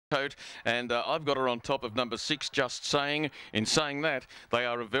coat, and I've got her on top of number 6, Just Saying. In saying that, they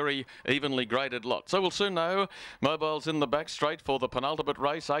are a very evenly graded lot. So we'll soon know. Mobiles in the back straight for the penultimate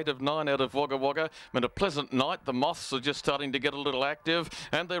race, 8 of 9 out of Wagga Wagga. And a pleasant night. The moths are just starting to get a little active,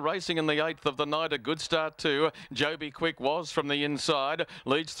 and they're racing in the 8th of the night. A good start too. Joby Quick was from the inside,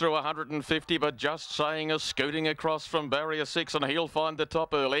 leads through 150, but Just Saying is scooting across from barrier 6, and he'll find the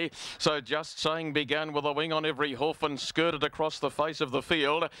top early. So Just Saying began with a wing on every hoof and skirted across the face of the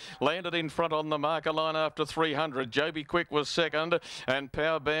field. Landed in front on the marker line after 300. Joby Quick was second, and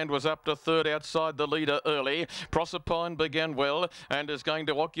Power Band was up to third outside the leader early. Proserpine began well and is going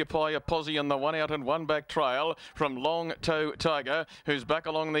to occupy a posse in the 1 out and 1 back trail from Long Toe Tiger, who's back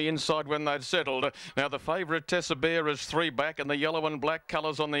along the inside when they'd settled. Now the favourite Tessa Bear is 3 back in the yellow and black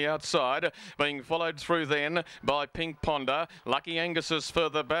colours on the outside, being followed through then by Pink Ponder. Lucky Angus is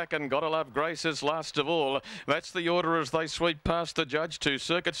further back, and Gotta Love Grace is last of all. That's the order as they sweep past the judge. 2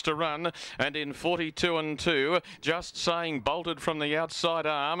 circuits to run, and in 42 and 2, Just Saying bolted from the outside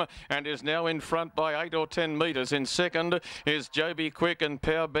arm and is now in front by 8 or 10 metres. In second is Joby Quick, and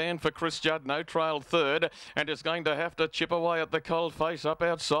Power Band for Chris Judd no trail third, and is going to have to chip away at the cold face up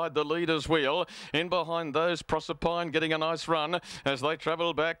outside the leader's wheel. In behind those, Proserpine getting a nice run as they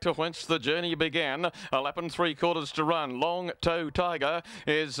travel back to whence the journey began. A lap and 3/4 to run. Long Toe Tiger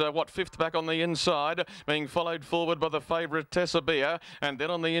is 5th back on the inside, being followed forward by the favourite Tessa Bear, and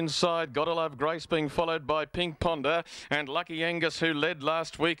then on the inside, Gotta Love Grace being followed by Pink Ponder, and Lucky Angus, who led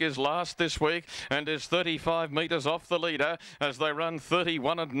last week, is last this week and is 35 metres off the leader as they run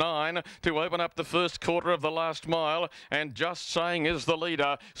 31 and 9 to open up the first quarter of the last mile. And Just Saying is the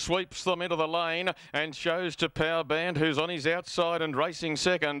leader, sweeps them into the lane and shows to Power Band, who's on his outside and racing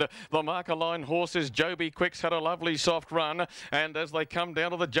second. The marker line horse is Joby Quick's had a lovely soft run, and as they come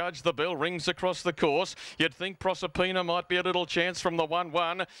down to the judge, the bell rings across the course. You'd think Proserpina might be a little chance from the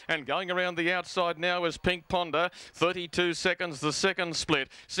 1-1, and going around the outside now is Pink Ponder. 32 seconds the second split,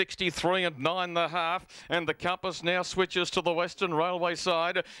 63 and 9 the half, and the compass now switches to the Western Railway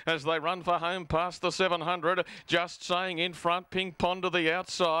side as they run for home past the 700. Just Saying in front, Pink Ponder the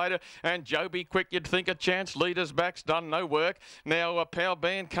outside, and Joby Quick, you'd think a chance. Leader's back's done no work. Now a Power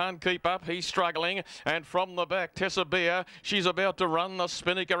Band can't keep up, he's struggling, and from the back, Tessa Bear, she's about to run the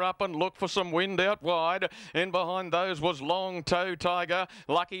spinnaker up and look for some wind out wide. In behind those was Long Toe Tiger,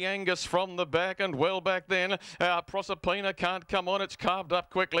 Lucky Angus from the back, and well back then. Proserpina can't come on, it's carved up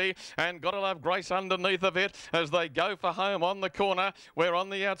quickly, and Gotta Love Grace underneath of it as they go for home on the corner, where on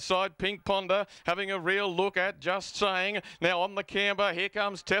the outside Pink Ponder having a real look at Just Saying. Now on the camber, here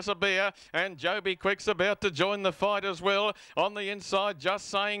comes Tessa Bear, and Joby Quick's about to join the fight as well. On the inside, Just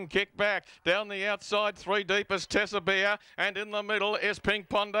Saying kick back. Down the outside, 3 deep is Tessa Bear, and in the middle is Pink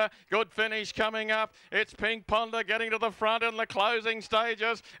Ponder. Good finish coming up. It's Pink Ponder getting to the front in the closing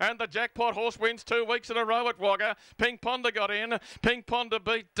stages, and the jackpot horse wins 2 weeks in a row at Wagga. Pink Ponder got in. Pink Ponder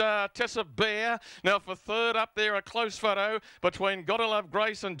beat Tessa Bear. Now for third up there, a close photo between Gotta Love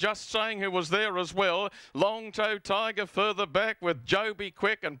Grace and Just Saying, who was there as well. Long Toe Tiger further back with Joby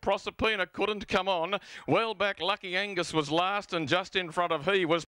Quick, and Proserpina couldn't come on. Well back, Lucky Angus was last, and just in front of he was